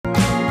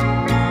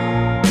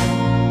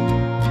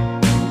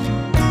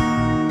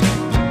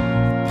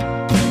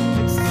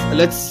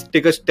let's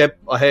take a step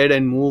ahead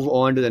and move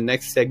on to the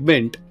next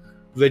segment,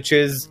 which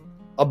is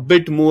a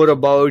bit more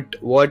about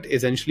what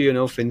essentially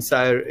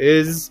FinSire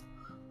is,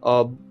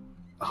 uh,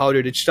 how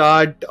did it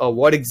start,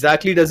 what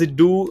exactly does it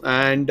do,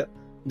 and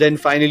then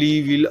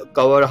finally we'll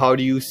cover how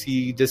do you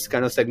see this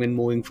kind of segment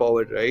moving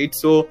forward, right?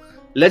 So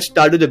let's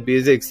start with the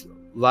basics.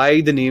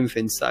 Why the name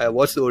FinSire?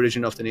 What's the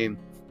origin of the name?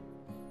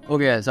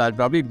 Okay, so I'll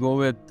probably go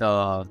with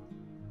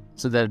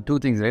so there are two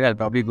things, right? I'll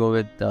probably go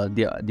with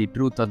the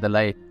truth or the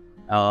lie.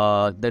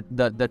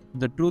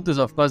 The truth is,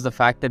 of course, the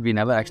fact that we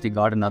never actually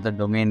got another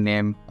domain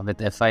name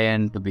with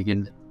FIN to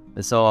begin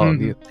with. So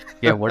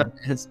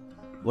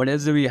what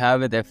else do we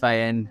have with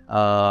FIN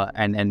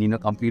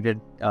and completed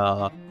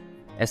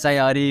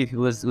SIRE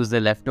was the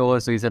leftover,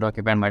 so he said,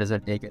 okay, man, might as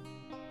well take it.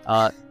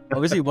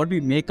 Obviously, what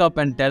we make up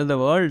and tell the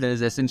world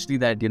is essentially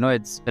that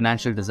it's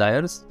financial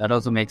desires. That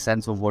also makes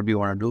sense of what we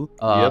want to do.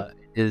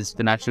 Is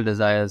financial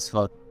desires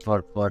for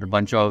a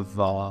bunch of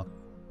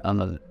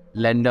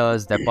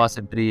lenders,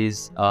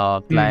 depositories,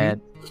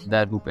 clients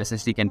that who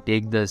essentially can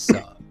take this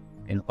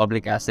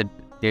public asset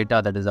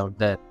data that is out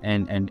there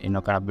and kind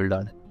of build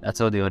on it. That's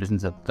how the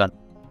origins have gone.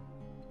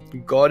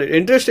 Got it.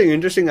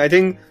 Interesting. I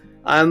think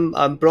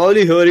I'm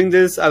probably hearing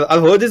this.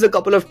 I've heard this a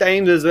couple of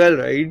times as well,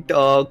 right?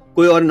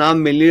 कोई और नाम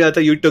मिल नहीं रहा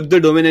था. You took the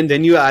domain and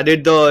then you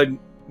added the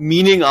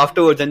meaning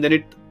afterwards, and then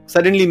it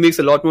suddenly makes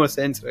a lot more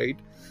sense, right?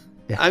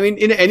 Yeah. I mean,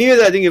 in any ways,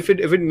 I think if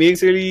it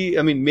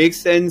makes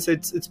sense,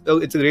 it's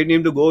a great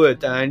name to go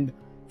with. And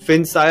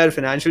FinSire,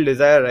 financial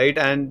desire, right?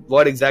 And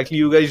what exactly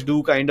you guys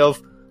do kind of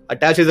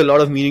attaches a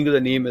lot of meaning to the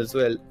name as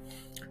well.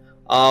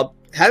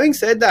 Having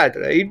said that,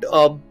 right?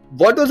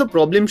 What was the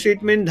problem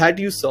statement that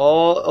you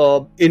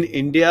saw in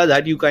India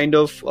that you kind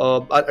of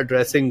are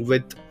addressing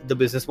with the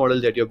business model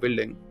that you're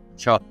building?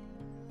 Sure.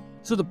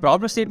 So the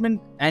problem statement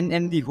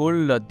and the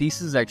whole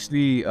thesis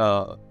actually,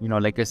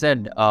 like I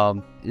said,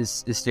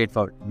 is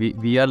straightforward.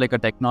 We are like a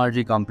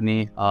technology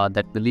company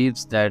that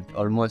believes that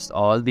almost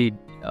all the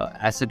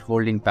asset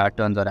holding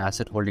patterns or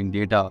asset holding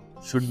data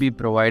should be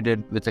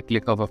provided with a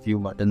click of a few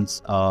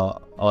buttons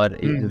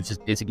which is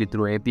basically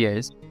through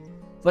APIs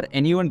for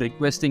anyone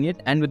requesting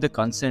it and with the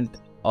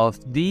consent of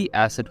the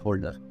asset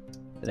holder,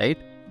 right?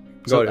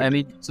 So,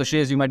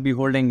 Shreyas, you might be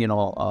holding,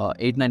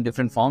 8-9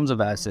 different forms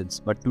of assets,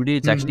 but today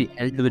it's actually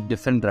held with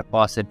different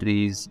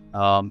repositories.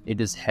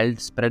 It is held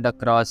spread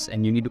across,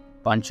 and you need to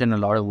punch in a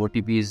lot of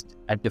OTPs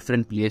at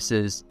different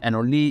places. And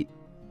only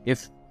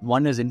if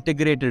one is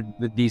integrated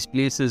with these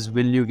places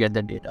will you get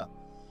the data.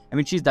 I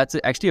mean, that's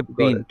actually a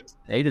pain,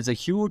 right? It's a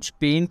huge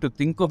pain to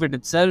think of it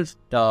itself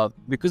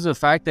because of the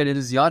fact that it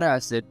is your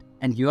asset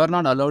and you are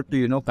not allowed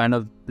to, kind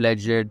of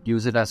pledge it,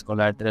 use it as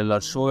collateral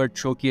or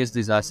showcase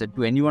this asset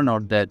to anyone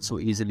out there so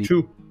easily.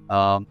 True.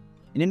 In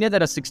India,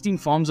 there are 16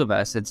 forms of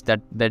assets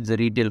that the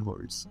retail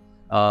holds.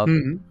 How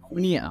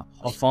many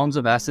forms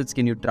of assets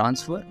can you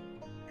transfer?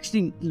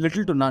 Actually,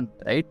 little to none,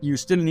 right? You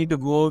still need to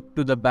go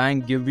to the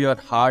bank, give your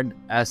hard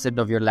asset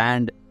of your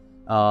land,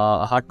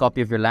 a hard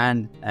copy of your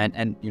land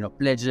and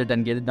pledge it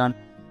and get it done.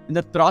 And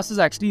the process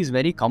actually is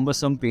very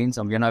cumbersome,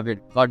 painful.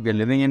 We're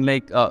living in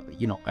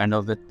kind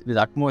of with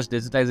utmost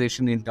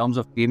digitization in terms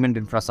of payment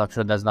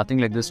infrastructure. There's nothing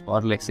like this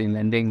for say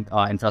lending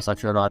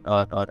infrastructure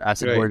or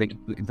asset holding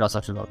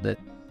infrastructure out there.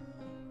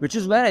 Which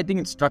is where I think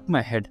it struck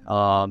my head.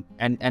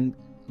 And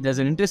there's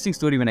an interesting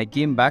story. When I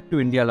came back to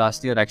India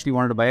last year, I actually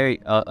wanted to buy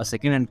a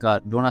second-hand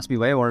car. Don't ask me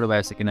why I wanted to buy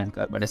a second-hand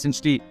car. But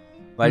essentially,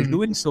 while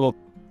doing so,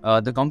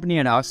 the company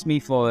had asked me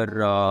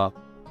for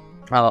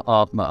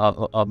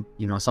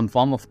some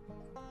form of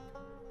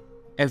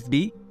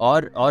FD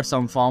or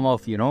some form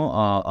of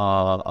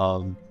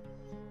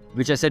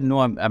which I said no,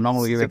 I'm not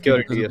going to give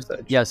security of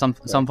such. Yeah, some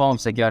form of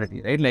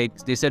security, right? Like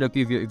they said,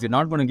 okay, if you're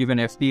not going to give an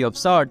FD of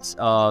sorts,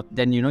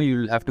 then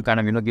you'll have to kind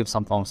of give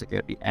some form of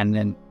security.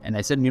 And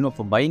I said,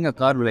 for buying a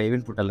car, will I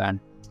even put a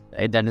land?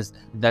 Right?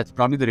 That's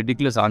probably the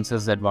ridiculous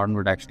answers that one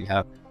would actually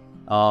have.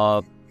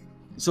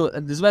 So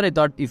this is where I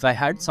thought if I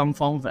had some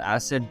form of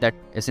asset that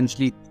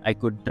essentially I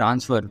could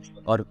transfer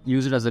or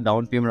use it as a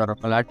down payment or a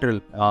collateral,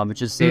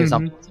 which is say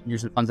some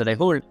usual funds that I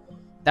hold,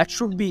 that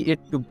should be it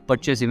to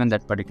purchase even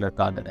that particular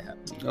car that I have.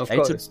 Of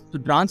course. So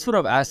transfer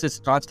of assets,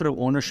 transfer of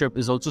ownership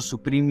is also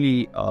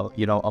supremely,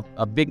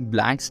 a big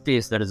blank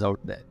space that is out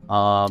there.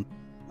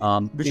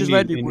 Which is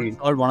why we would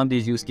solve one of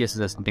these use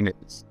cases as something like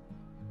this.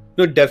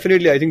 No,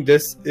 definitely. I think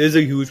this is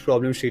a huge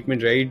problem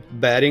statement, right?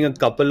 Bearing a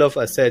couple of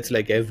assets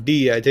like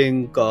FD, I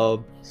think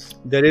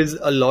there is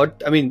a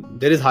lot. I mean,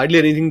 there is hardly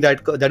anything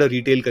that a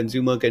retail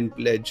consumer can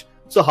pledge.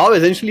 So how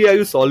essentially are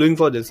you solving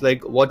for this?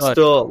 Like, what's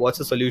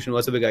the solution?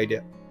 What's the big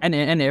idea? And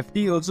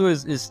FD also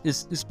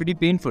is pretty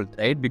painful,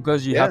 right?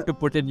 Because you have to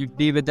put it, you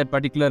deal with that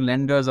particular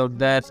lenders out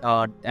there,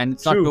 and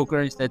it's not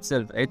tokenized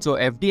itself, right? So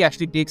FD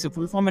actually takes a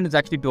full form and it's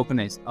actually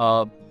tokenized.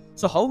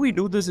 So how we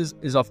do this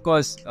is of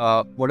course,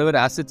 whatever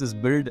assets is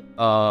built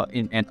or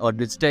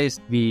digitized,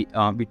 we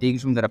take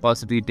it from the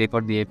repository, take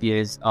out the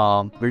APIs,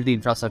 build the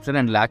infrastructure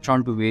and latch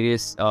on to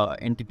various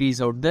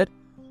entities out there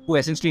who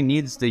essentially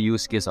needs the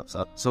use case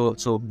of.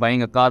 So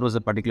buying a car was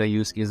a particular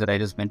use case that I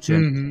just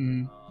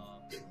mentioned.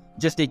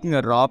 just taking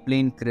a raw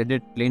plain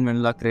credit, plain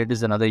vanilla credit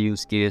is another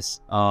use case,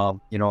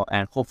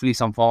 and hopefully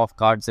some form of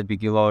cards that we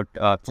give out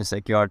to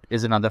secured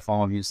is another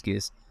form of use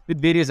case with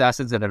various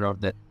assets that are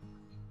out there.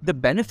 The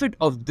benefit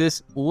of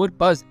this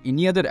overpass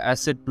any other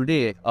asset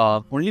today,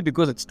 only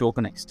because it's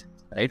tokenized,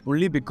 right?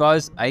 Only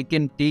because I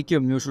can take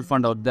your mutual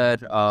fund out there,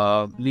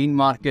 lean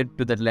market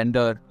to that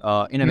lender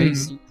in a very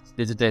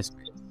digitized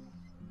way.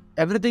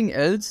 Everything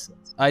else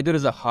either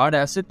is a hard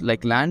asset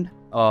like land,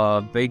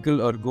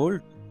 vehicle or gold,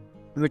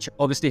 which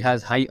obviously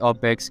has high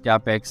OPEX,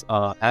 CAPEX,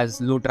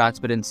 has low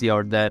transparency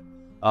out there.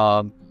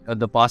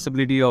 The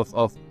possibility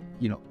of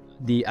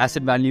the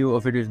asset value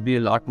of it will be a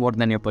lot more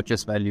than your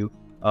purchase value.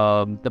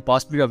 The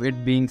possibility of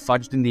it being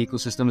fudged in the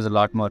ecosystem is a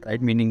lot more,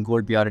 right? Meaning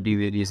gold purity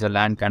varies, your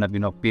land kind of,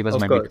 papers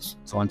might be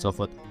so on and so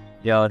forth.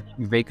 Your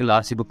vehicle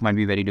RC book might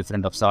be very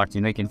different of sorts,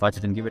 you can fudge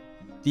it and give it.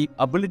 The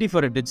ability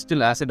for a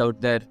digital asset out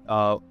there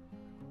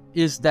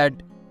is that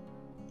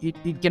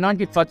it cannot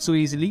get fudged so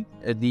easily.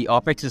 The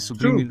OPEX is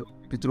supremely low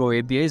through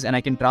APIs, and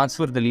I can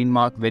transfer the lean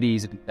mark very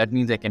easily. That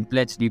means I can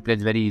pledge,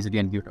 depledge very easily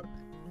and give it out,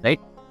 right?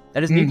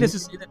 That is needless to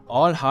say that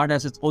all hard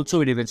assets also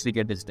will eventually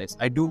get digitized.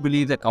 I do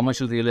believe that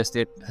commercial real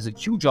estate has a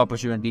huge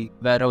opportunity,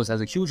 warehouse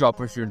has a huge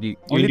opportunity,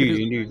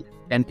 Indeed.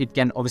 And it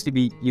can obviously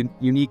be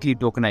uniquely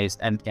tokenized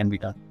and can be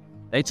done,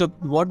 right? So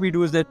what we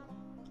do is that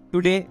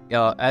today,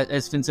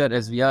 as Finser,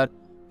 as we are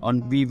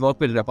we work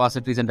with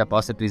repositories and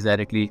depositories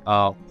directly,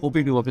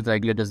 hoping to work with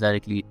regulators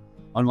directly.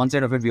 On one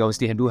side of it, we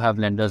obviously do have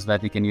lenders where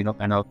we can,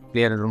 kind of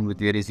play around with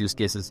various use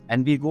cases,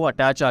 and we go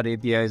attach our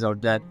APIs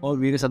out there or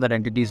various other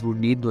entities who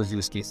need those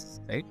use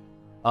cases, right?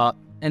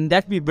 And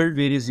that we build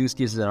various use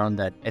cases around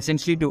that,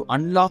 essentially to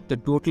unlock the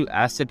total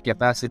asset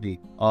capacity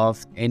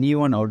of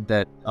anyone out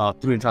there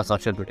through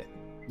infrastructure today.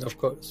 Of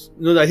course.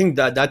 No, I think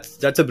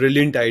that's a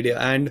brilliant idea.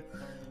 And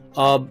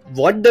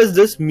what does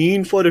this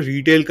mean for a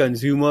retail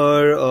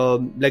consumer,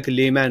 like a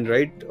layman,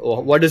 right?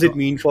 Or what does it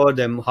mean for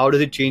them? How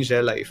does it change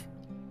their life?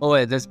 Oh,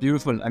 yeah, that's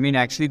beautiful. I mean,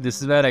 actually,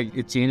 this is where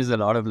it changes a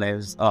lot of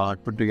lives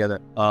put together.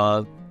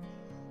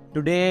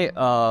 Today,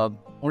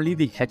 only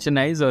the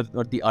HNIs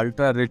or the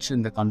ultra rich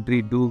in the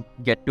country do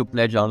get to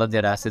pledge all of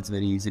their assets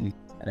very easily,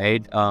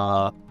 right?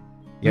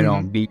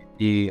 Be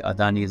the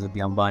Adanis or the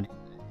Ambani,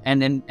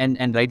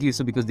 and rightly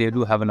so, because they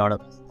do have a lot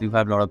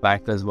of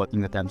backers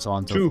working with them, so on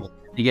and so forth.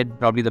 They get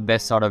probably the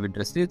best sort of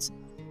interest rates,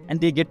 and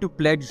they get to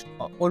pledge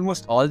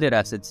almost all their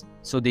assets.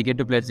 So they get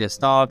to pledge their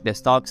stock,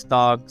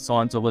 so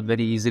on and so forth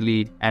very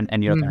easily, and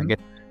can get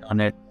on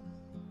it.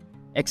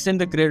 Extend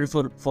the credit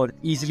for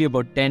easily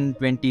about 10,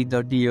 20,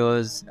 30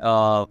 years,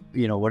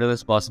 whatever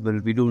is possible.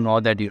 We do know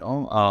that,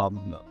 a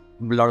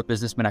lot of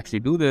businessmen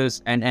actually do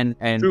this, and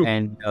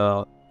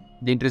the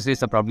interest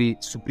rates are probably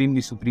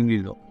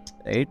supremely low,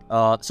 right?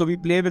 So we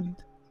play with,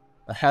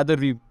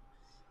 we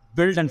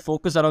build and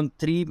focus around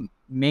three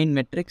main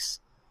metrics.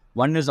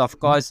 One is, of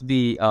course,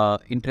 the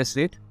interest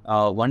rate.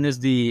 One is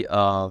the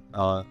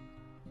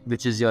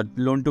which is your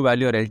loan to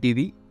value or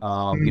LTV.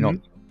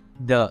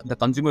 The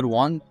consumer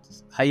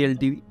wants high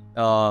LTV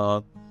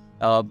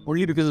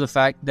only because of the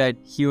fact that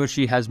he or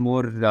she has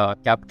more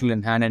capital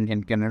in hand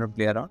and can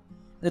play around.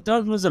 The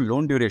third one is the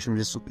loan duration,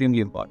 which is supremely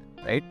important,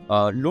 right?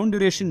 Loan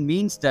duration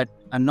means that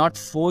I'm not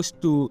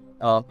forced to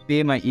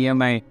pay my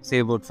EMI, say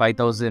about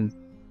 5,000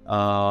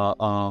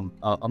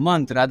 a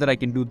month. Rather, I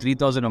can do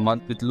 3,000 a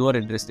month with lower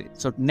interest rate.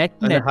 So net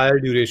and a higher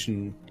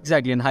duration.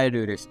 Exactly, and higher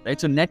duration, right?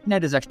 So net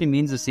is actually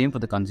means the same for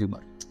the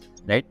consumer,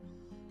 right?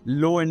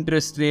 Low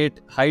interest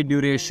rate, high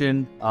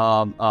duration,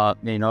 higher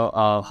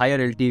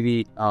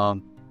LTV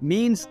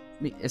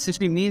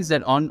essentially means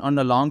that on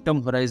a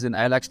long-term horizon,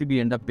 I'll actually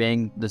end up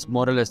paying this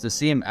more or less the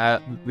same,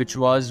 which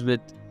was with,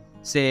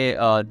 say,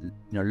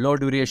 low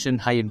duration,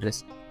 high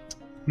interest.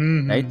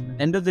 Right?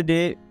 End of the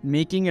day,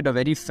 making it a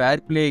very fair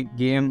play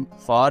game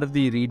for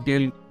the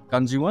retail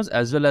consumers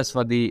as well as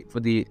for the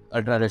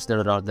ultra rich that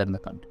are out there in the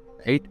country.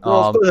 Right?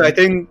 Of course, I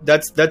think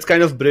that's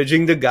kind of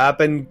bridging the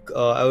gap and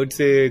I would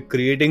say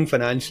creating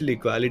financial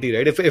equality,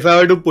 right? If I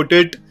were to put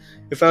it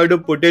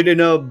in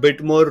a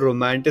bit more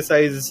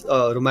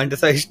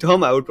romanticized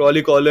term, I would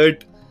probably call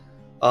it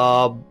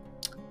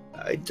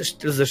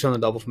just on the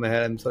top of my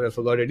head. I'm sorry, I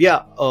forgot it.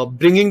 Yeah,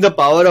 bringing the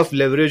power of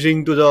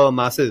leveraging to the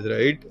masses,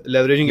 right?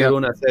 Leveraging your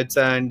own assets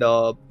and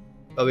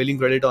availing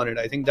credit on it.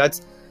 I think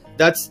that's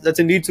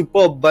indeed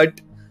superb.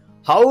 But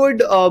how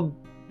would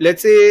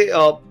let's say,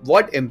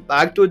 what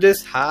impact would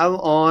this have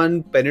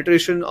on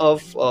penetration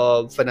of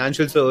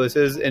financial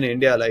services in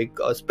India, like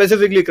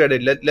specifically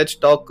credit? Let's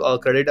talk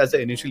credit as the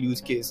initial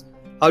use case.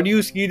 How do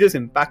you see this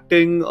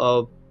impacting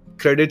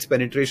credit's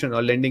penetration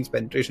or lending's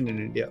penetration in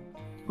India?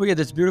 Oh yeah,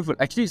 that's beautiful.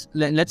 Actually,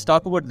 let's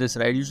talk about this,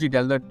 right? I usually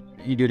tell that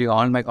during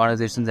all my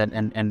conversations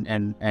and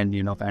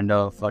kind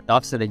of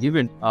talks that I give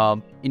in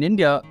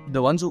India,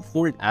 the ones who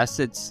hold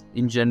assets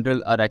in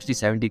general are actually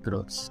 70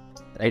 crores,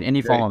 right?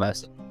 Any form of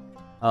asset.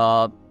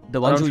 The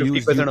ones around who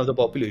 50% of the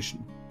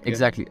population.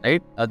 Exactly,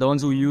 right? The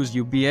ones who use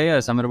UPI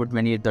are somewhere about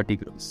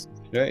 28-30 crores,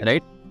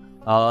 right?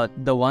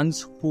 The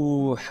ones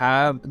who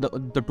have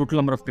the total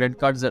number of credit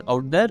cards that are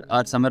out there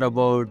are somewhere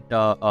about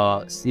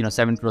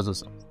 7 crores or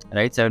so,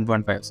 right?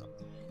 7.5. So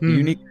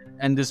unique,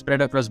 and this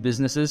spread across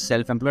businesses,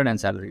 self-employed, and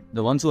salaried.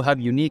 The ones who have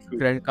unique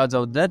credit cards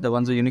out there, the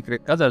ones with unique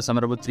credit cards are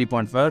somewhere about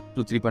 3.5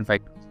 to 3.5.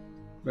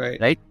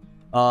 Right.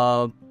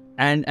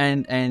 And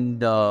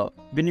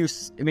when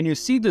you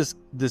see this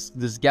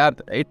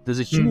gap, right? There's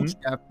a huge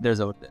gap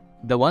there's out there.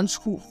 The ones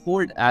who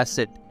hold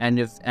asset and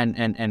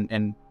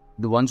the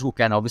ones who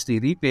can obviously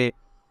repay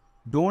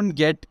don't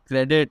get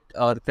credit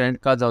or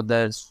credit cards out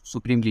there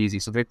supremely easy.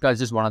 So credit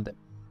cards is just one of them.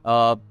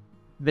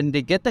 When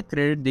they get the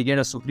credit, they get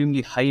a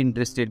supremely high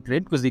interest rate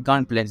credit because they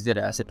can't pledge their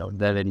asset out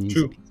there very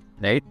easily,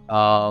 right?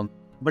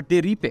 But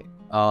they repay.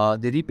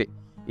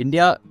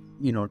 India,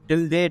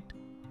 till date,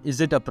 is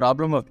it a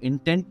problem of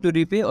intent to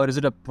repay, or is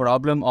it a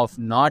problem of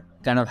not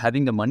kind of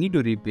having the money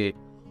to repay?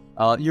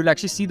 You'll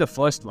actually see the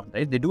first one,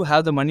 right? They do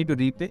have the money to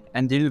repay,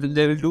 and they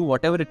will do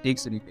whatever it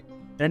takes to repay.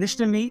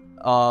 Traditionally,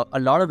 a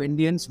lot of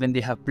Indians, when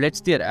they have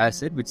pledged their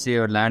asset, which say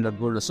your land or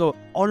gold or so,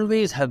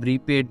 always have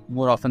repaid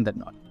more often than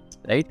not,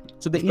 right?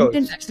 So the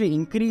intent actually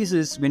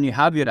increases when you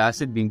have your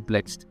asset being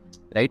pledged,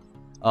 right?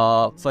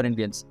 For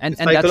Indians, and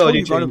that's how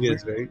you got to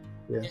build, right?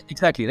 Yeah.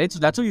 Exactly, right? So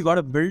that's how you got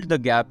to build the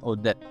gap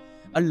out there.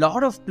 A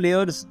lot of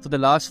players for the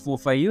last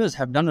 4-5 years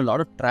have done a lot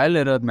of trial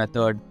error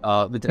method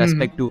with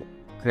respect to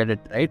credit,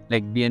 right?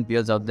 Like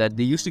BNPLs out there.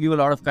 They used to give a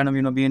lot of kind of,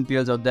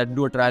 BNPLs out there,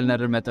 do a trial and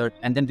error method,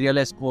 and then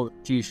realize, oh,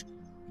 geez,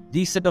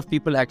 these set of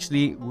people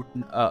actually would,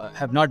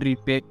 have not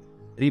repaid.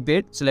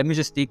 So let me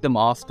just take them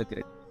off the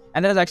grid.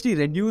 And that has actually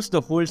reduced the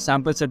whole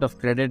sample set of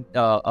credit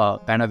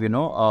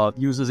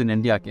users in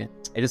India again.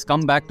 It has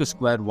come back to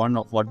square one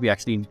of what we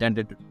actually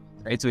intended to do,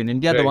 right? So in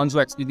India, the ones who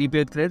actually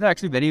repaid credit are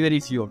actually very, very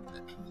few.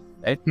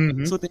 Right?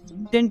 So the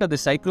intent of the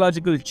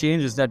psychological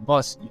change is that,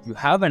 boss, if you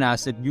have an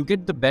asset, you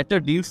get the better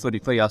deal for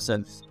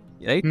yourself,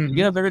 right? You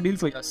get a better deal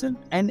for yourself,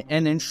 and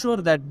ensure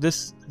that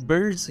this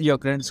builds your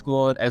credit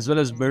score as well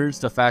as builds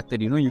the fact that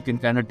you can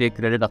kind of take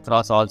credit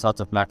across all sorts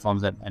of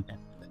platforms and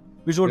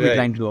which is what we're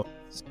trying to do.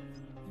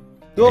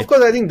 No, of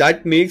course, I think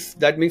that makes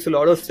a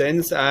lot of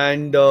sense,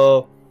 and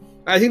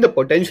I think the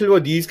potential for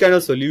these kind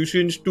of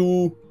solutions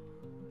to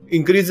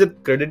increase the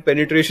credit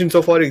penetration.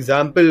 So, for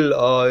example,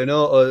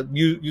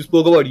 you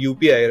spoke about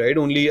UPI, right?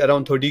 Only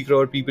around 30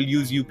 crore people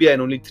use UPI,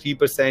 and only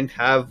 3%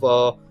 have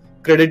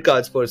credit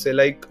cards per se.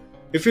 Like,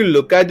 if you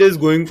look at this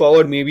going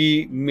forward,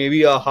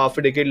 maybe a half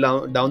a decade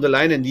down the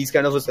line, and these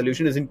kind of a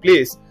solution is in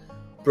place,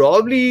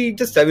 probably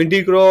just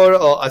 70 crore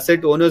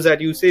asset owners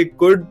that you say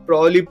could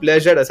probably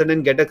pledge that asset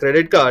and get a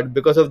credit card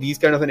because of these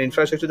kind of an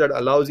infrastructure that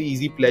allows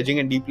easy pledging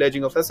and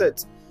depledging of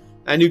assets.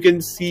 And you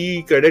can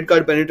see credit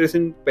card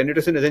penetration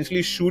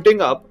essentially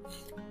shooting up,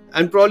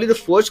 and probably the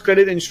first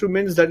credit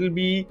instruments that will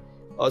be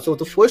so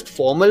the first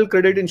formal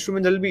credit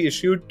instrument that will be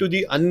issued to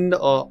the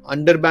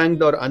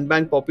underbanked or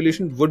unbanked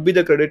population would be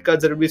the credit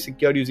cards that will be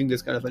secured using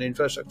this kind of an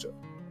infrastructure.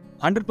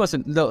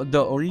 100%.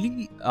 The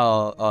only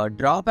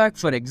drawback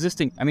for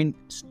existing, I mean,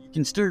 you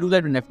can still do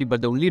that in FD,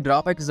 but the only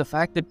drawback is the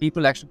fact that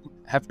people actually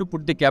have to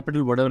put the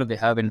capital whatever they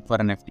have in for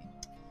an FD.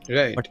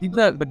 Right.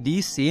 But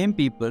these same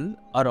people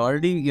are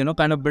already,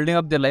 kind of building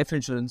up their life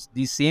insurance.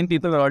 These same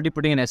people are already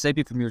putting an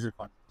SIP for mutual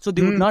fund. So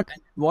they would not.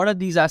 What are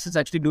these assets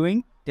actually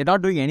doing? They're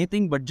not doing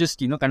anything but just,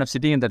 kind of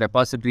sitting in the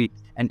repository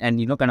and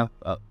kind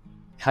of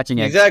hatching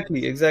eggs.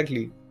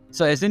 Exactly.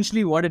 So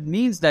essentially, what it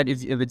means that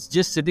if it's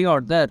just sitting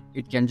out there,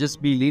 it can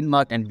just be lien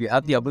marked, and if you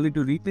have the ability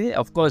to repay,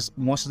 of course,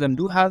 most of them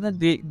do have that.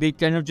 They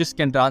kind of just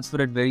can transfer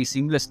it very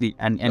seamlessly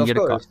and get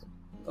a card.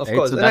 Of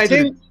course, so and I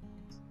think,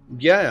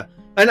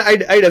 and I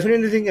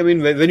definitely think, I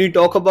mean, when you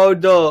talk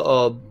about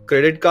the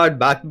credit card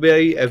backed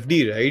by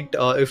FD, right?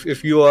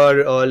 If you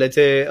are, let's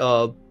say,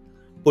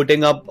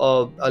 putting up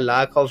a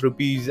lakh of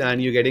rupees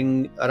and you're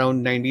getting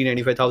around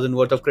 95,000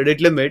 worth of credit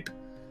limit,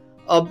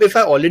 if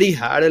I already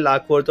had a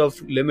lakh worth of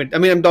limit, I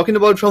mean, I'm talking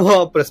about from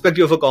a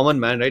perspective of a common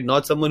man, right?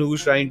 Not someone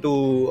who's trying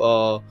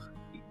to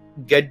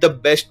get the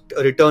best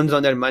returns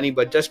on their money,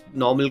 but just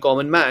normal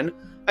common man.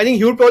 I think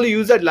he would probably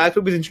use that lakh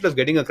rupees instead of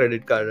getting a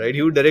credit card, right?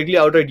 He would directly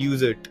outright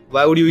use it.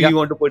 Why would you really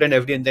want to put an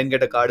FD and then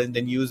get a card and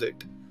then use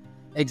it?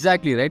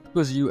 Exactly, right?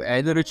 Because you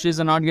either riches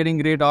are not getting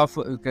great off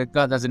credit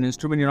cards as an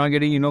instrument, you're not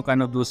getting,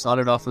 kind of those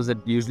solid offers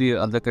that usually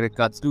other credit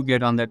cards do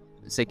get on that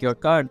secure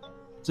card.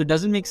 So it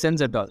doesn't make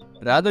sense at all.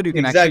 Rather, you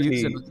can actually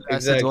use your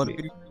assets or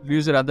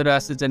use your other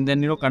assets and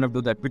then, kind of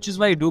do that. Which is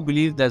why I do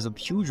believe there's a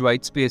huge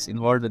white space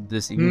involved with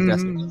this unique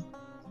assets,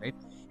 right?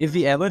 If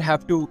we ever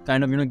have to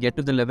kind of, get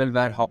to the level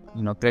where,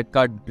 credit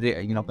card,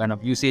 kind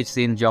of usage,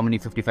 say in Germany,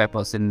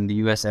 55%, in the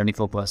US,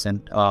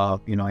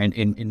 74%,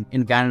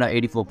 in Canada,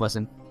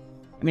 84%.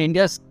 I mean,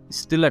 India's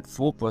still at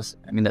 4%.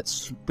 I mean, that's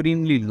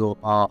supremely low.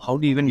 How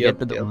do you even get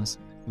to the ones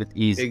with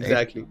ease?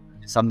 Exactly.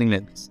 Right? Something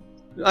like this.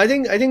 I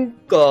think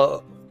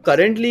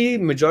currently,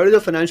 majority of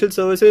the financial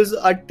services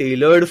are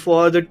tailored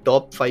for the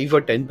top 5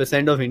 or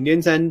 10% of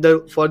Indians, and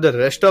for the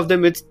rest of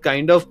them, it's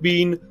kind of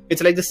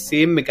it's like the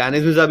same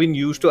mechanisms have been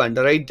used to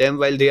underwrite them,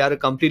 while they are a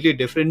completely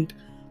different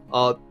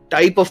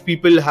type of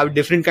people, have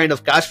different kind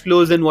of cash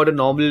flows than what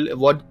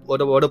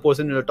a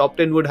person in the top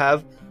 10 would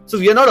have. So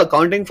we are not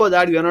accounting for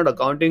that. We are not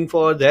accounting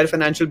for their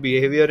financial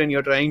behavior, and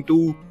you're trying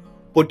to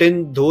put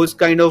in those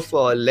kind of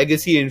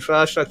legacy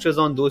infrastructures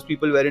on those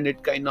people, wherein it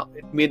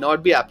may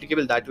not be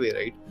applicable that way,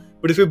 right?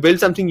 But if you build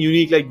something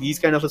unique like these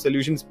kind of a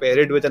solutions, pair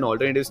it with an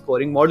alternative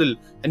scoring model,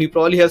 and you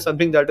probably have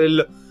something that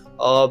will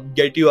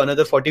get you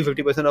another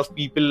 40-50% of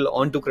people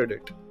onto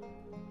credit.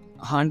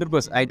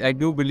 100%. I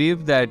do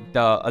believe that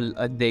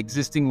the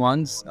existing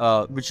ones,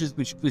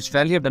 which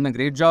fairly have done a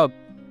great job.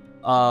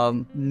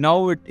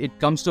 Now it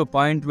comes to a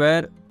point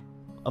where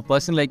a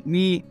person like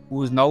me,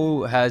 who's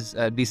now has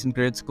a decent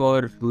credit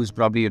score, who's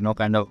probably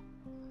kind of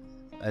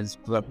as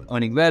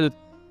earning well,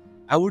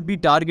 I would be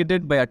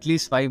targeted by at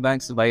least 5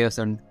 banks to buy a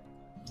certain.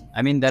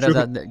 I mean, there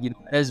are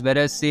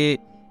whereas say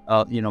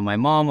my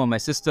mom or my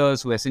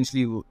sisters who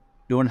essentially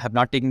have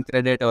not taken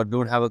credit or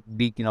don't have a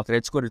big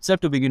credit score itself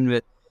to begin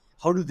with.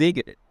 How do they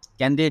get it?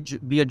 Can they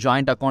be a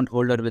joint account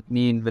holder with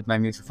me and with my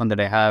mutual fund that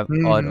I have,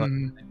 or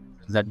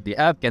that they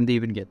have? Can they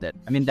even get that?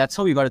 I mean, that's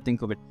how you got to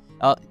think of it.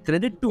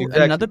 Credit to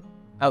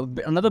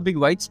another big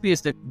white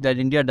space that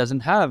India doesn't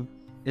have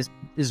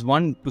is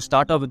one to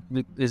start off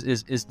with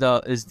is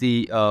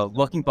the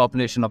working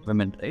population of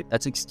women, right?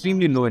 That's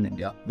extremely low in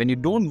India. When you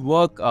don't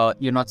work,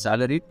 you're not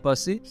salaried per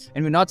se, and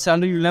when you're not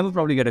salaried, you'll never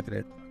probably get a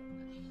credit.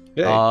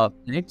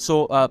 Right.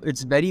 So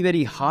it's very,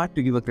 very hard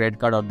to give a credit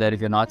card out there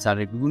if you're not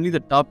salaried. Only the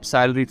top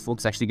salaried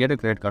folks actually get a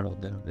credit card out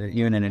there,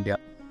 even in India.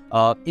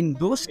 In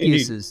those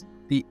cases,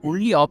 the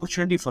only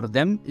opportunity for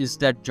them is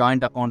that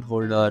joint account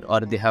holder,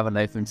 or they have a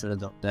life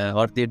insurance out there,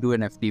 or they do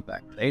an FD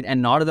pack, right?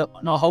 And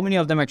how many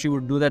of them actually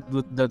would do that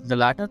with the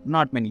latter?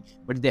 Not many.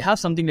 But if they have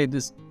something like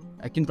this,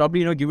 I can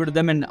probably give it to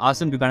them and ask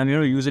them to kind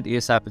of use it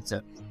ASAP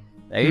itself,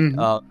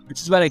 right?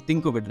 Which is where I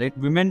think of it, right?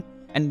 Women.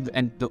 And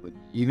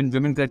even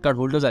women credit card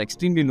holders are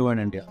extremely low in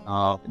India.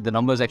 The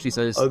numbers actually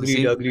suggest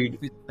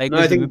agreed. Like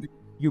I think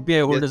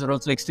UPI holders are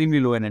also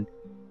extremely low in India.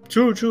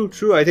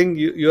 True. I think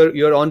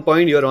you're on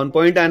point.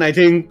 And I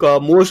think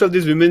most of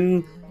these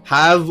women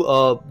have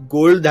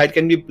gold that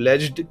can be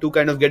pledged to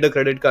kind of get a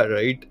credit card,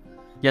 right?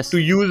 Yes. To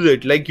use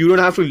it, like you don't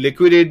have to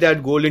liquidate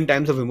that gold in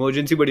times of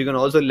emergency, but you can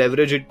also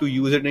leverage it to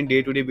use it on a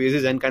day-to-day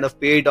basis and kind of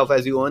pay it off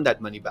as you earn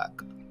that money back.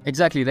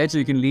 Exactly, right. So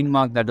you can lean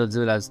mark that as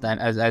well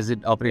as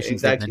it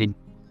operations. Exactly.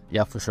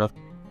 Yeah, for sure.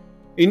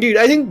 Indeed,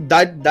 I think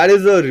that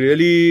is a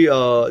really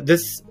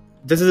this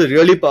is a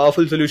really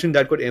powerful solution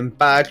that could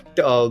impact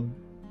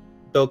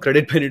the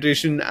credit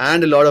penetration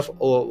and a lot of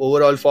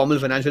overall formal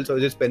financial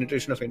services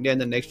penetration of India in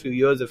the next few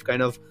years if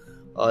kind of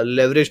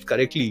leveraged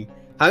correctly.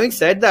 Having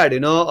said that,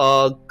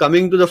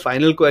 coming to the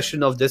final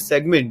question of this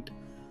segment.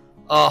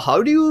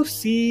 How do you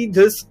see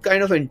this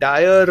kind of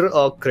entire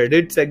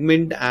credit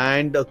segment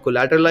and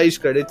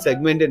collateralized credit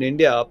segment in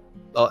India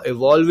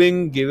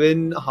evolving,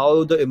 given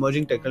how the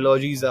emerging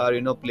technologies are,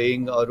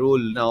 playing a role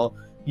now?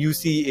 You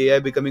see AI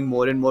becoming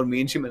more and more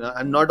mainstream, and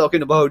I'm not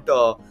talking about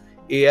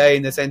AI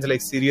in the sense like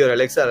Siri or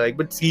Alexa, right?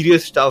 But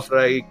serious stuff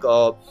like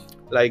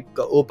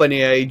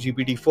OpenAI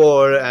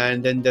GPT-4,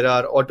 and then there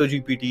are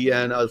AutoGPT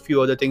and a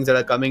few other things that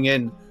are coming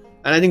in.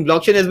 And I think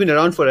blockchain has been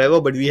around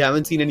forever, but we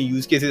haven't seen any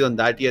use cases on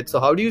that yet.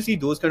 So how do you see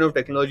those kind of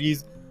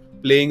technologies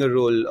playing a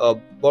role?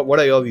 What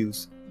are your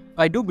views?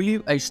 I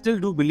still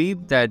do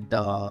believe that,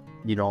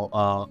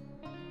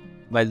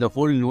 while the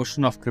whole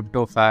notion of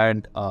crypto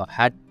fad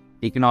had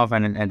taken off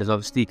and has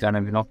obviously kind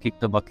of, kicked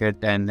the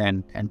bucket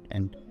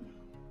and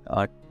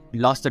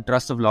lost the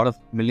trust of a lot of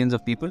millions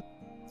of people.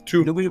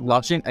 True. I do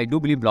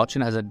believe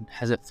blockchain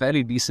has a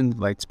fairly decent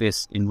white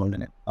space involved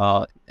in it.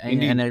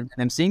 And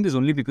I'm saying this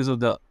only because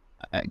of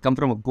I come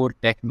from a core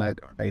tech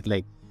background, right?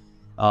 Like,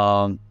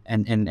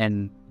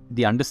 and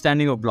the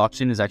understanding of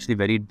blockchain is actually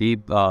very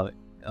deep for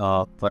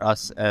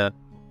us,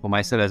 for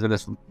myself as well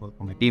as for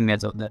my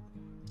teammates out there.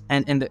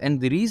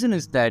 And the reason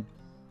is that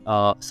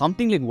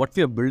something like what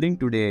we are building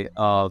today,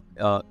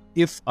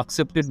 if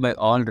accepted by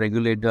all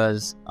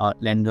regulators,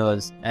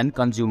 lenders, and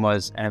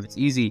consumers, and if it's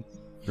easy,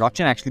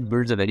 blockchain actually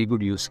builds a very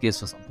good use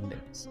case for something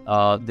like this.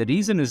 The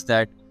reason is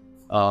that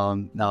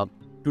now,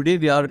 today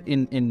we are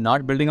in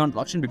not building on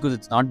blockchain because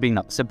it's not being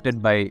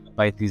accepted by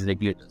these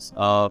regulators.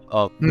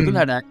 Google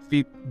had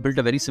actually built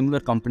a very similar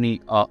company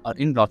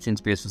in blockchain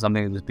space for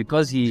something like this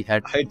because he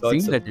had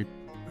seen that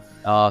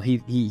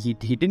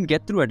he didn't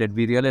get through at it.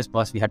 We realized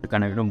we had to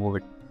kind of move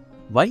it.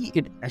 Why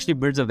it actually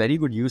builds a very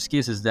good use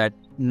case is that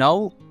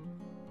now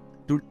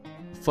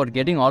for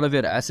getting all of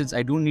your assets,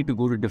 I don't need to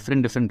go to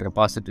different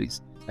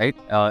repositories, right?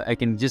 I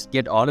can just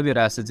get all of your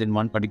assets in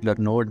one particular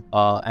node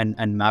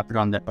and map it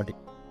on that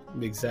particular.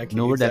 Exactly.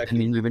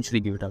 And eventually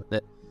give it out there.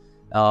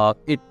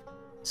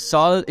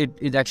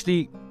 It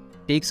actually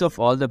takes off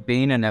all the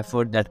pain and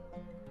effort that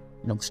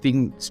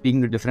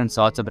speaking to different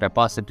sorts of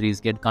repositories,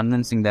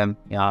 convincing them,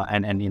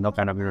 and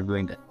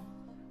doing that.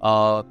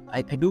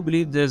 I do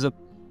believe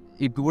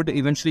it would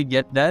eventually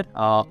get there,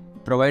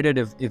 provided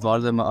if all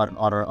of them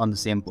are on the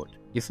same port.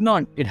 If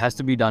not, it has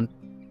to be done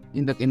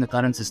in the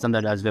current system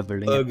that as we're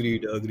building.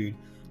 Agreed.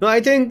 No, I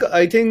think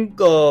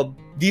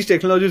these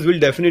technologies will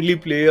definitely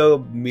play a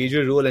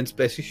major role, and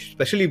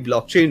especially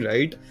blockchain,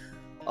 right?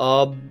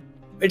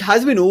 it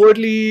has been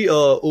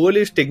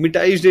overly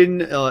stigmatized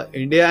in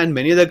India and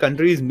many other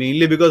countries,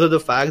 mainly because of the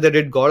fact that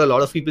it got a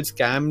lot of people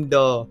scammed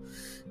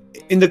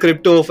in the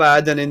crypto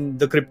fads and in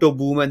the crypto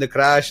boom and the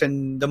crash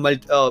and the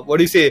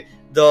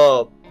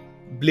the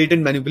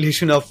blatant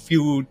manipulation of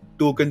few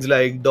tokens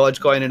like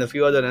Dogecoin and a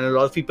few other, and a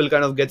lot of people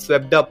kind of get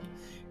swept up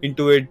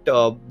into it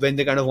when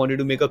they kind of wanted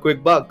to make a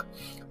quick buck.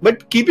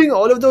 But keeping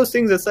all of those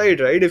things aside,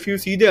 right, if you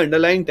see the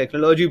underlying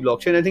technology,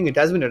 blockchain, I think it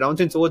has been around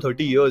since over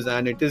 30 years,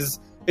 and it's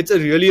a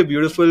really a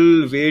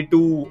beautiful way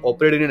to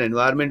operate in an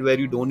environment where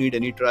you don't need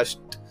any trust.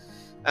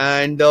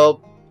 And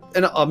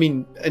I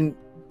mean, and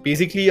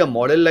basically a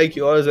model like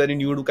yours wherein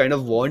you would kind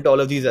of want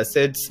all of these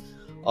assets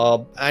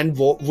and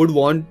would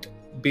want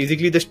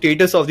basically the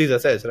status of these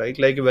assets, right?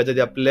 Like whether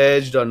they are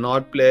pledged or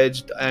not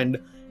pledged, and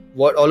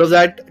what all of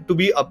that to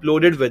be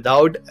uploaded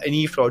without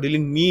any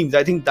fraudulent means.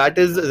 I think that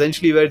is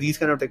essentially where these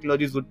kind of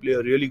technologies would play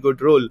a really good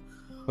role.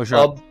 For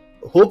sure.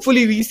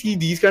 Hopefully we see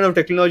these kind of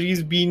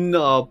technologies being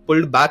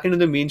pulled back into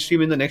the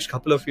mainstream in the next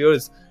couple of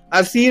years.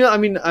 I've seen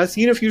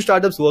a few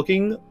startups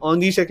working on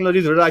these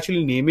technologies without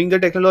actually naming the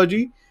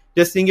technology,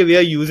 just thinking we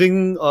are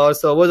using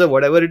servers or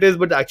whatever it is,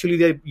 but actually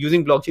they're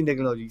using blockchain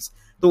technologies.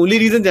 The only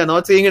reason they're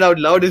not saying it out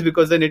loud is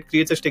because then it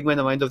creates a stigma in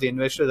the minds of the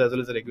investors as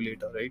well as the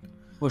regulator, right?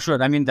 For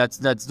sure. I mean, that's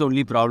the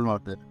only problem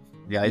out there.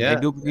 Yeah, I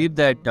do believe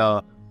that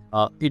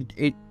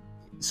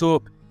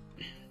so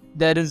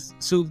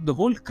the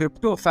whole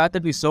crypto fad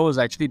that we saw is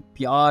actually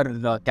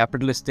pure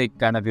capitalistic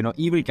kind of,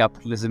 evil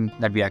capitalism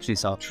that we actually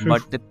saw.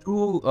 But the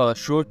true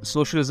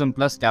socialism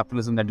plus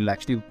capitalism that you'll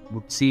actually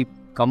would see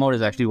come out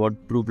is actually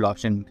what true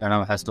blockchain kind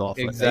of has to offer.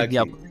 Exactly.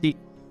 Right?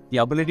 The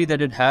ability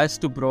that it has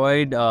to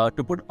provide,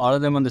 to put all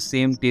of them on the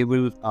same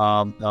table,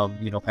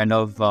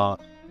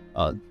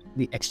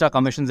 the extra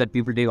commissions that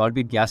people take,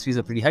 albeit gas fees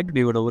are pretty high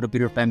today, but over a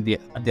period of time, they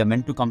are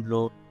meant to come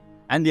low.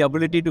 And the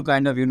ability to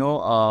kind of,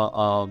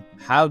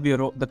 have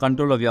the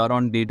control of your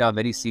own data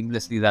very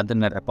seamlessly rather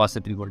than a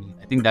repository only.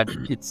 I think that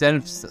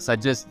itself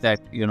suggests that,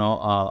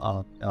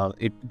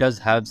 it does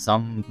have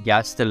some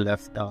gas still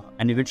left.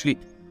 And eventually,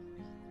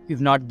 if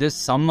not this,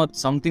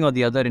 something or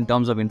the other in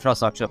terms of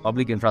infrastructure,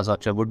 public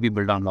infrastructure would be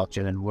built on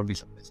blockchain and would be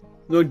sufficient.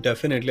 No,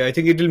 definitely. I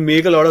think it will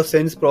make a lot of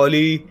sense.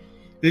 Probably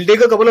it'll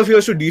take a couple of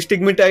years to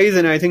destigmatize,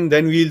 and I think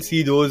then we'll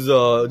see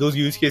those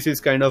use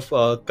cases kind of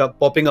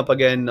popping up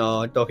again,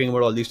 talking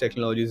about all these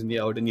technologies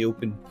out in the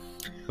open.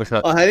 For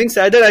sure. Having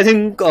said that, I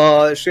think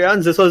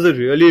Shreyans, this was a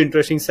really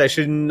interesting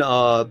session.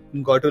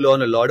 Got to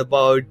learn a lot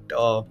about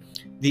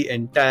the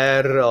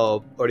entire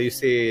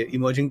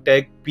emerging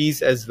tech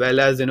piece, as well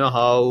as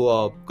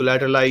how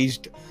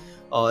collateralized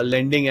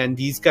lending and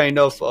these kind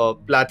of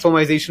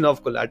platformization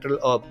of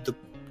collateral, the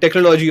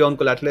technology on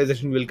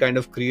collateralization will kind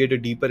of create a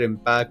deeper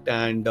impact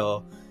and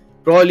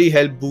probably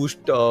help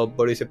boost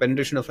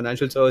penetration of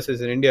financial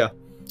services in India.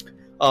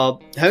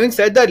 Having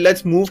said that,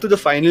 let's move to the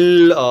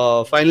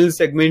final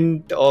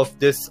segment of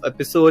this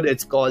episode.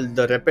 It's called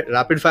the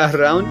rapid fire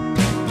round.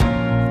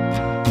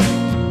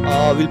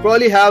 We'll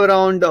probably have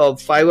around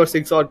 5 or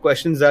 6 odd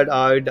questions that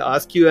I'd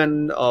ask you,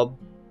 and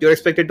you're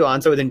expected to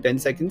answer within 10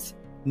 seconds.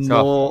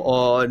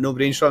 Sure. No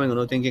brainstorming or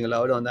no thinking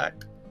aloud on that.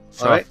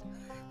 Sure. All right.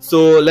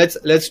 So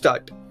let's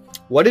start.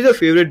 What is your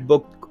favorite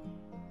book?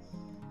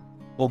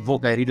 Oh,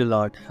 book, I read a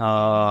lot.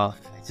 I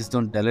just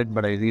don't tell it,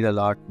 but I read a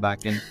lot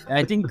back in.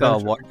 I think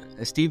what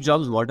Steve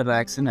Jobs' Water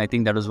Accent, I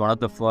think that was one of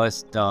the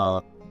first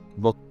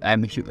book.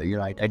 You're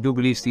right. I do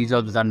believe Steve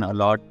Jobs has done a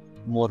lot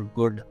more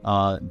good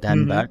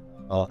than bad.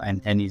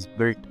 And he's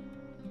built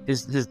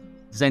his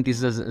design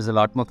thesis is a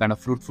lot more kind of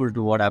fruitful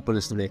to what Apple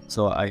is today.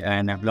 So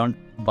I've learned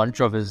a bunch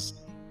of his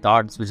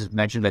thoughts, which is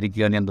mentioned very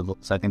clearly in the book.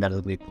 So I think that is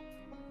a great book.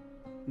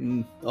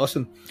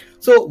 Awesome.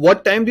 So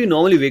what time do you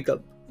normally wake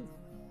up?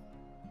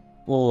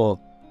 Oh,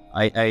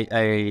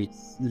 I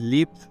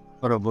sleep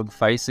for about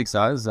 5-6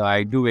 hours.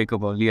 I do wake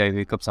up early. I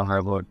wake up somewhere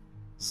about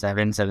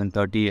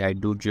 7:30. I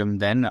do gym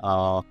then.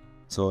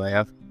 So I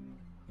have.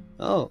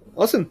 Oh,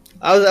 awesome!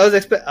 I was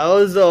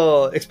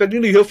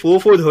expecting to hear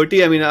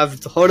 4:30. I mean,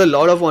 I've heard a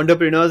lot of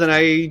entrepreneurs, and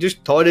I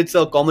just thought it's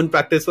a common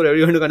practice for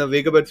everyone to kind of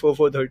wake up at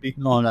 4:30.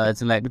 No,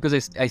 it's like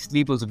because I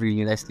sleep also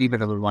pretty late. I sleep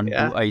at about 1, 2.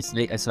 I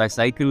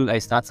cycle. I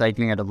start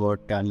cycling at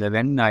about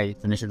 11. I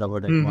finish it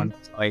about at 1.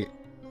 So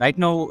right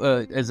now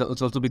it's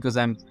also because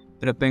I'm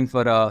prepping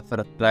for a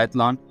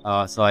triathlon.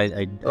 So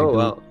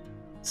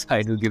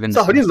I do give in.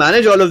 So how do you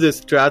manage all of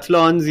this?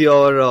 Triathlons,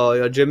 your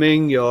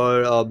gymming,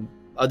 your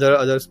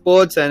other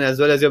sports, and as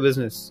well as your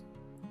business?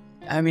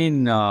 I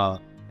mean,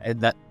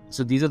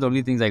 so these are the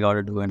only things I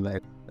gotta do in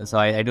life. So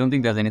I don't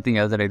think there's anything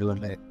else that I do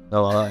in life.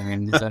 So I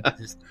mean, these are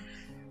just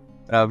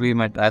probably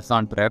my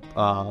triathlon prep,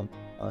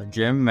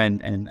 gym,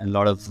 and a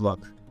lot of work.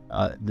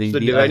 So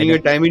dividing your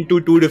time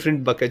into 2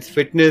 different buckets: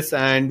 fitness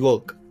and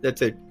work.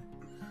 That's it.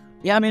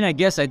 Yeah, I mean, I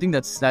think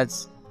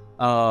that's.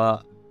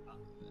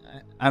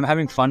 I'm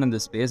having fun in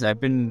this space.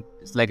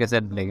 Like I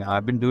said,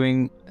 I've been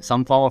doing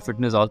some form of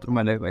fitness all through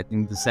my life. I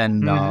think this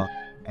and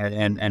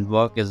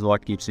work is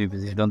what keeps me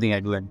busy. I don't think I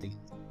do anything.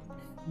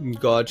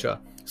 Gotcha.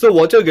 So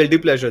what's your guilty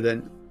pleasure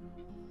then?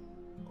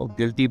 Oh,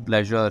 guilty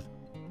pleasure.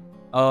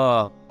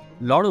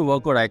 Lot of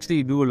workout. I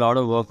actually do a lot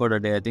of workout a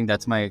day. I think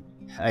that's my.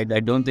 I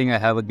don't think I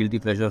have a guilty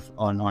pleasure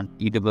on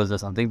eatables or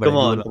something. But Come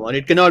on.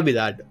 It cannot be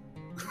that.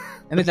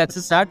 I mean, that's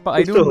a sad part.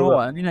 I don't know.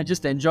 I mean, I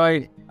just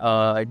enjoy.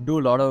 I do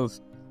a lot of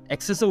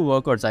excessive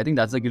workouts. I think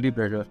that's a guilty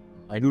pleasure.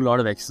 I do a lot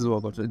of excessive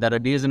workouts. There are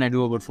days when I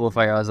do about 4 or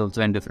 5 hours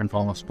also in different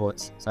form of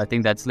sports. So I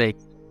think that's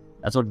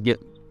what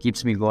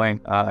keeps me going.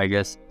 I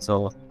guess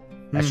so.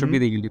 That should be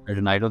the guilty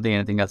pleasure. I don't think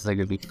anything else is a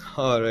guilty.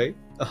 All right.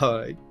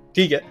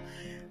 ठीक है.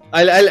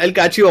 I'll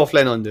catch you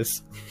offline on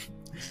this.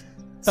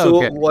 So,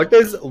 okay. What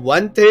is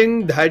one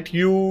thing that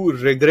you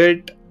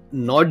regret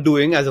not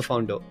doing as a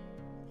founder?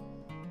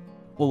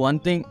 Oh, one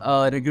thing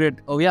regret.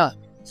 Oh yeah.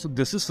 So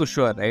this is for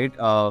sure, right?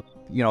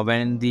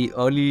 When the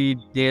early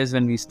days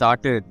when we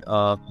started,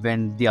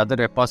 when the other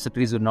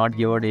repositories would not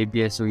give out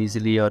API so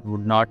easily or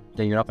would not,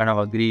 kind of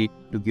agree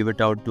to give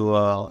it out to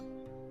a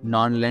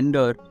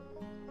non-lender,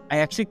 I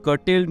actually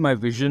curtailed my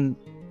vision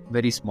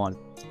very small.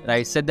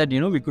 I said that,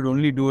 we could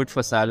only do it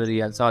for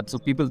salary and so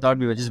people thought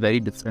we were just very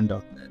different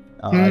out there.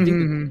 I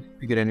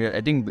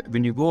think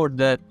when you go out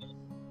there,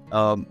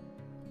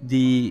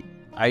 the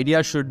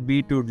idea should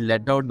be to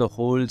let out the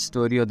whole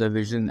story of the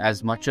vision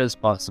as much as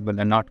possible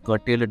and not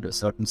curtail it to a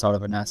certain sort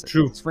of an asset.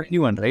 True. It's for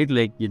anyone, right?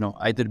 Like,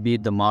 either be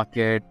it the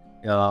market,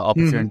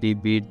 opportunity,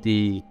 be it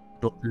the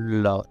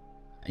total,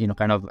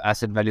 kind of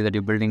asset value that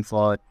you're building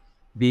for,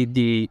 be it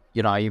the,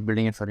 are you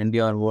building it for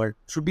India or world?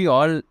 Should be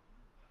all,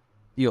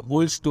 your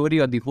whole story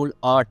or the whole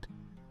art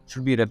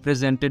should be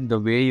represented the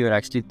way you're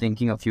actually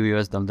thinking a few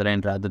years down the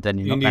line rather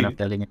than, kind of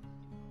telling it.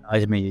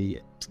 I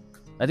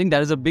think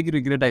that is a big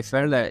regret I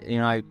felt. That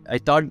I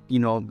thought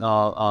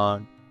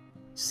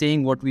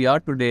saying what we are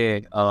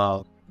today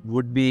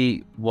would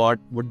be what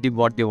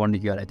they want to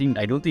hear.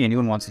 I don't think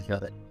anyone wants to hear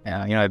that.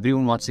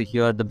 Everyone wants to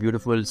hear the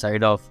beautiful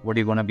side of what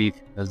you're gonna be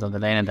down the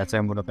line, and that's why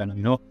I'm gonna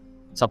kind of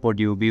support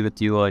you, be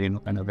with you, or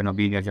kind of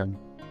be in your journey.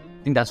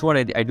 I think that's what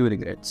I do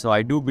regret. So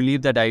I do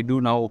believe that I do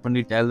now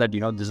openly tell that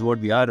this is what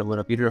we are over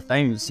a period of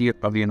time. You see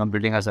it probably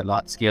building as a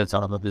large scale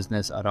sort of a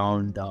business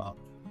around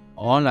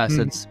all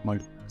assets,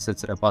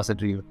 multi-assets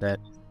repository with that.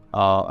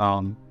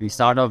 We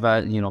start off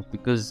as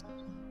because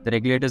the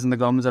regulators and the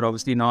governments are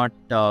obviously not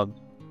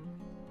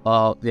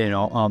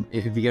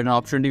if we get an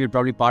opportunity, we'll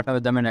probably partner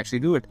with them and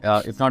actually do it.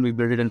 If not, we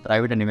build it in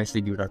private and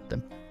eventually give it out to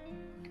them.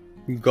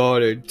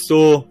 Got it.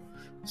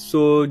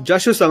 So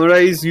just to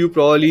summarize, you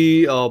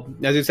probably,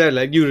 as you said,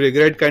 like you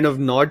regret kind of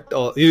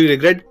you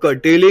regret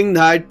curtailing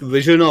that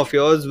vision of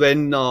yours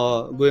when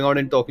going out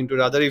and talking to.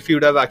 Rather, if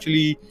you'd have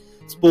actually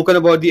spoken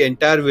about the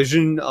entire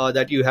vision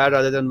that you had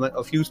rather than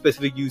a few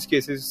specific use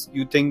cases,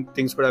 you think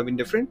things could have been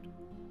different?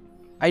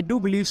 I do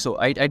believe so.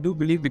 I do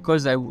believe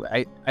because I would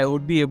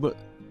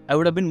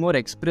have been more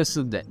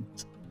expressive then,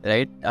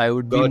 right? I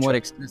would be more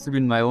expressive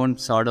in my own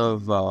sort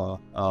of,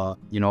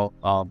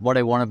 what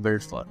I want to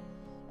build for.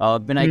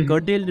 When I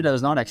curtailed it, I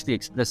was not actually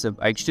expressive.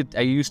 I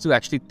used to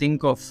actually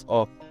think of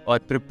or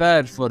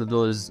prepare for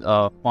those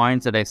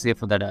points that I say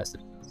for that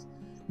asset.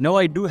 Now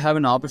I do have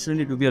an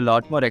opportunity to be a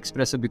lot more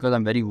expressive because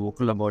I'm very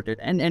vocal about it,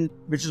 and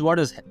which is what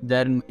is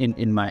there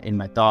in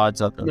my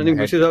thoughts. I think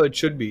which is how it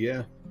should be.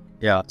 Yeah.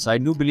 Yeah. So I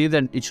do believe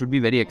that it should be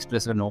very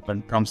expressive and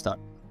open from start.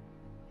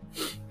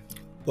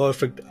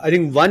 Perfect. I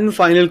think one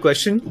final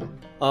question.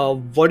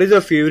 What is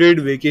your favorite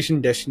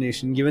vacation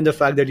destination, given the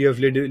fact that you have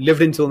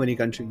lived in so many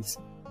countries?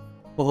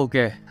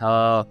 Okay.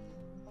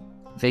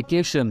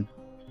 Vacation.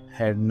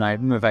 I don't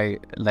know if I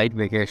like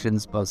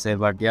vacations per se,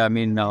 but yeah, I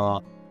mean,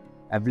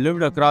 I've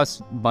lived across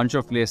a bunch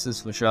of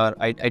places for sure.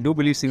 I do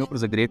believe Singapore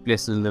is a great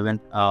place to live in.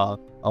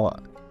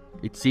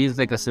 It feels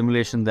like a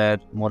simulation there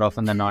more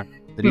often than not.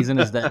 The reason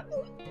is that,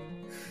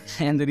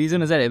 and the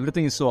reason is that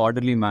everything is so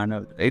orderly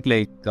mannered, right?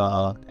 Like,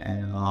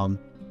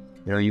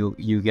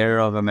 you get out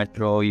of a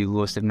metro, you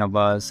go sit in a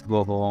bus,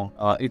 go home.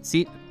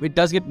 It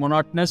does get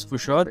monotonous for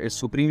sure. It's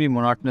supremely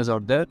monotonous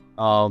out there.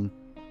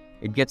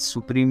 It gets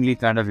supremely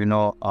kind of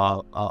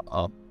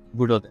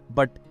good out there.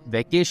 But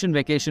vacation,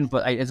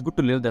 it's good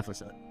to live there for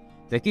sure.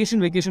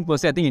 Vacation per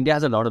se, I think India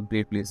has a lot of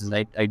great places.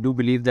 I do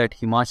believe that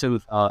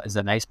Himachal is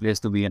a nice place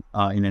to be in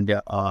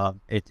India.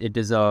 It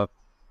is a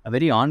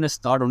very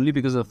honest thought only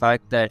because of the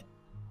fact that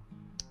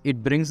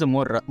it brings the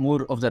more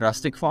of the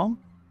rustic form,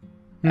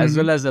 as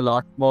well as a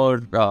lot more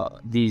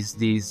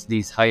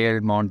these higher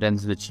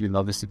mountains, which you'll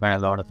obviously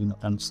find a lot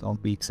of snow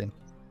peaks in.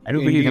 I do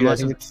believe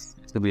Himachal is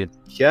to be it.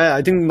 Yeah,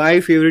 I think my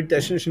favorite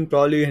destination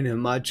probably in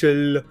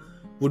Himachal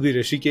would be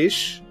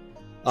Rishikesh.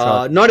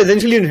 Sure. Not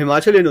essentially in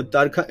Himachal,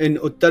 in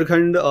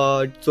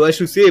Uttarakhand, so as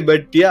to say,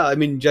 but yeah, I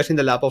mean just in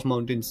the lap of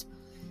mountains.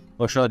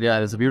 For sure, yeah,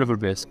 it's a beautiful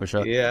place for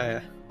sure.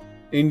 Yeah.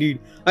 Indeed.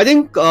 I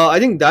think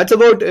that's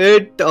about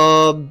it. It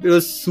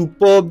was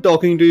superb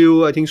talking to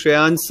you. I think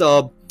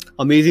Shreyans,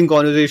 amazing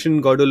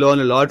conversation. Got to learn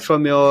a lot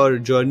from your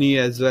journey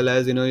as well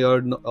as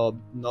your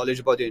knowledge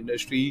about the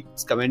industry.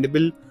 It's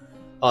commendable.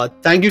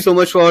 Thank you so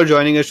much for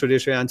joining us today,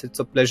 Shreyans. It's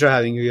a pleasure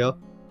having you here.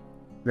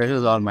 Pleasure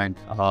is all mine.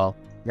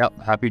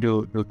 Happy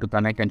to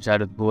connect and chat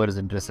with whoever is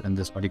interested in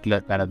this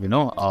particular kind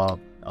of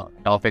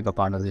topic or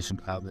conversation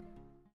to have with.